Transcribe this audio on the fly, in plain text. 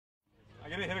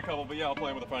gonna hit a couple, but yeah, I'll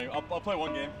play with a frying. I'll play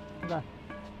one game. Okay.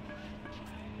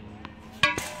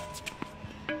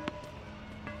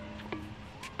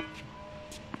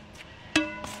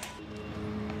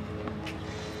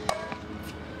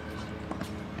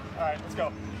 All right, let's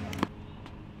go.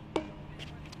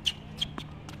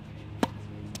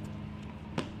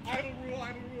 I have a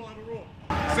rule.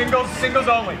 Singles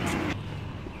only.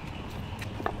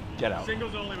 Get out.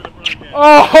 Singles only with a frying pan.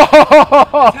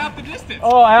 Oh! It's half the distance.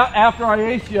 Oh, after I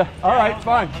aced you. All right,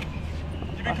 fine.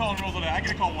 You've been calling rules on that. I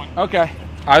gotta call one. Okay.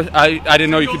 I didn't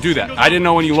know you could do that. I didn't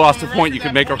know when you lost a point you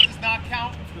could make a...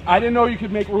 I didn't know you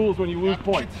could make rules when you lose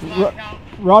points.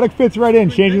 Roddick fits right in,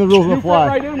 changing the rules on the You fit fly.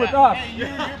 right in with us. Hey, you're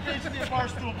basically a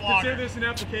Barstool blogger. Consider this an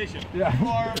application. Yeah. You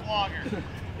are a blogger.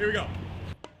 Here we go.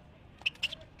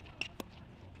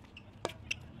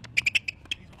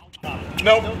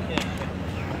 Nope.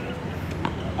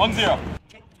 1-0.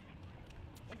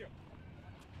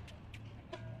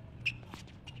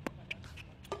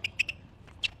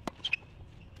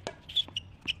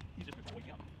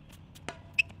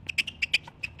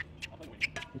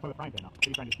 You put the frying pan up. What are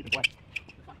you trying to keep it wet?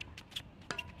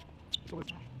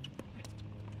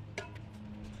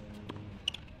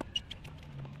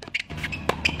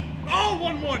 Oh,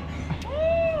 1-1.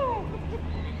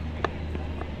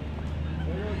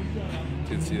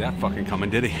 Didn't see that fucking coming,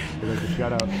 did he? There's a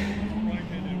shutout.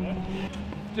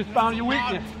 Just found your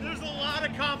weakness. There's a lot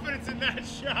of confidence in that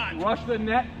shot. Rush the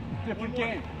net, different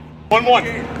game. 1-1.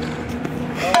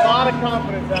 A lot of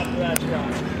confidence after that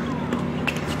shot.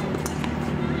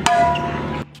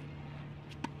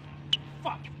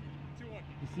 Fuck. 2-1.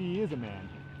 You see, he is a man.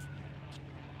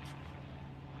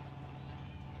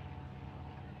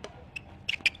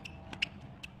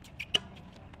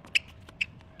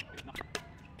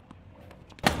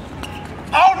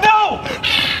 Oh no!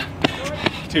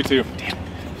 2-2. Damn.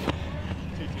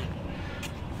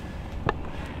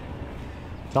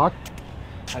 Talk?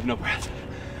 I have no breath.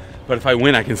 But if I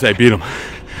win, I can say I beat him.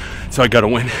 So I gotta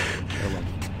win.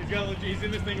 He's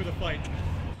in this thing with a fight.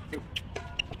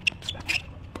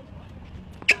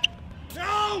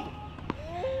 No!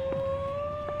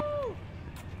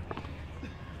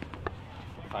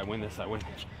 If I win this, I win.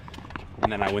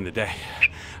 And then I win the day.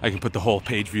 I can put the whole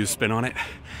page view spin on it.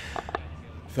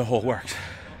 The whole works.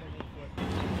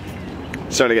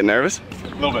 Starting to get nervous? A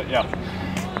little bit, yeah.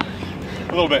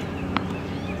 A little bit.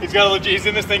 He's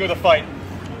in this thing with a fight.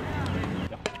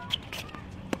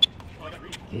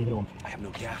 I have no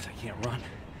gas, I can't run.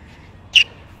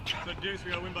 So Deuce,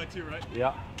 we gotta win by 2, right?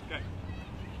 Yeah. Okay.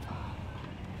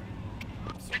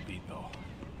 So beat though.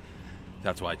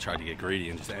 That's why I tried to get greedy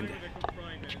and just end it.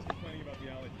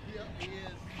 Yeah, he is.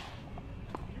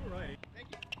 You were right.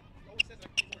 Thank you. He always says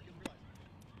that before he realizes.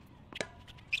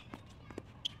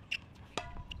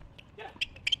 Yeah.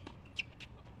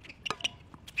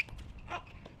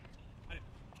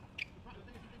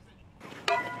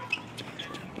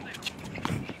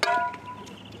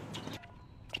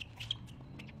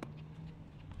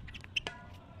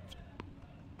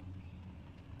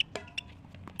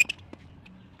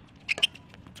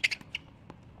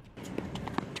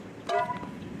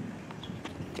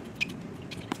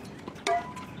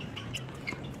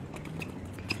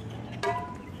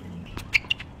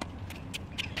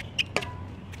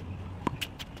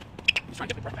 He's trying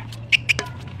to get the breath back.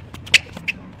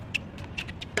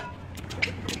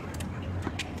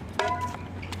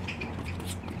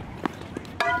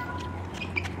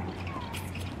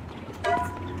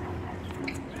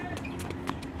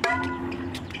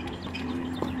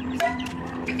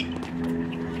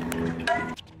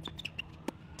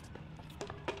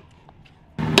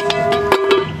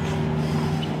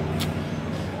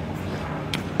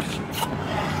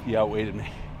 He outweighed me.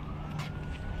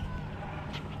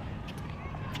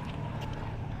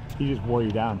 He just wore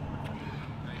you down.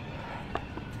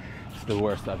 It's the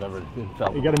worst I've ever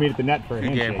felt. You got to meet at the net for a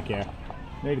Good handshake game. here.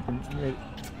 Made it.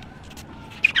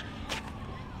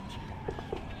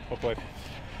 Well played.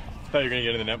 Thought you were gonna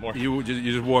get in the net more. You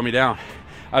just wore me down.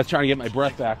 I was trying to get my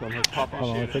breath back on his pop-up.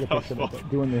 Hold on, let's take a picture of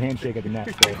doing the handshake at the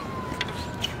net. So.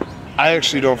 I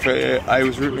actually don't feel, I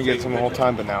was rooting against him the whole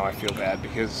time, but now I feel bad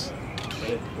because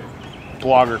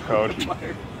blogger code.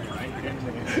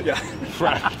 Yeah.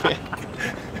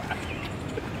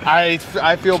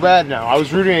 I feel bad now. I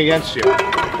was rooting against you,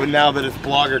 but now that it's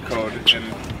blogger code and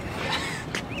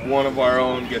one of our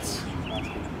own gets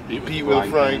beat with a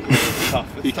frying pan, it's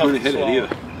tough. It's He tough couldn't to hit it swallow.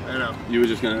 either. I know. You were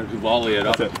just gonna volley it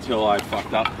up That's it. until I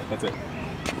fucked up. That's it.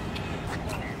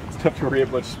 It's tough to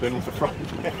re-much spin with the front.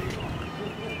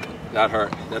 That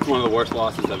hurt. That's one of the worst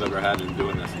losses I've ever had in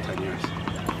doing this in 10 years.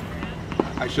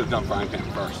 I should have done frying pan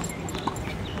first.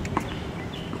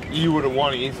 You would have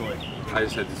won easily. I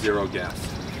just had 0 gas.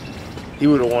 He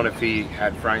would have won if he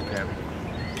had frying pan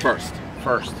First.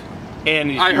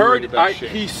 And I heard,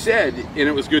 he said, and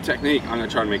it was good technique, I'm going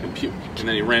to try to make him puke. And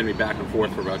then he ran me back and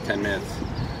forth for about 10 minutes.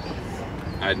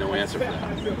 I had no answer for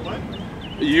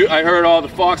that. I heard all the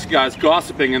Fox guys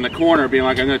gossiping in the corner, being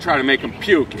like, I'm going to try to make him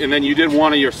puke. And then you did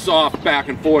one of your soft back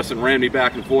and forths and ran me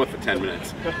back and forth for 10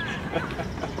 minutes.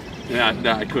 Yeah,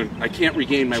 I couldn't. I can't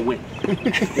regain my wind.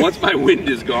 Once my wind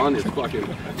is gone, it's fucking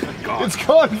gone. It's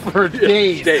gone for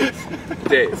days.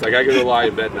 Days. Like, I can lie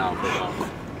in bed now for a while.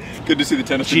 Good to see the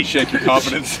tennis team shake your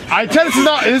confidence. Tennis is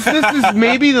not. This is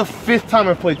maybe the 5th time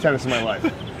I've played tennis in my life,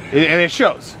 and it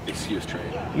shows. Excuse trade.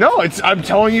 No, I'm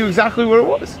telling you exactly what it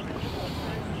was.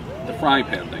 The frying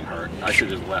pan thing hurt. I should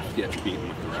have just left getting beaten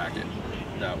with the racket.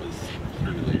 That was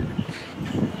really.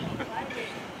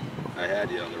 I had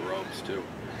you on the ropes too.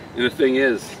 And the thing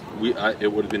is,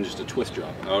 it would have been just a twist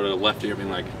job. I would have left here being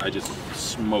like, I just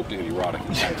smoked Andy Roddick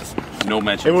in tennis. No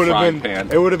mention of frying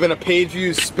pan. It would have been a page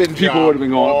view spin job. People would have been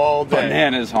going all day.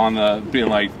 bananas on the being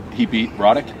like, he beat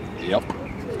Roddick. Yep.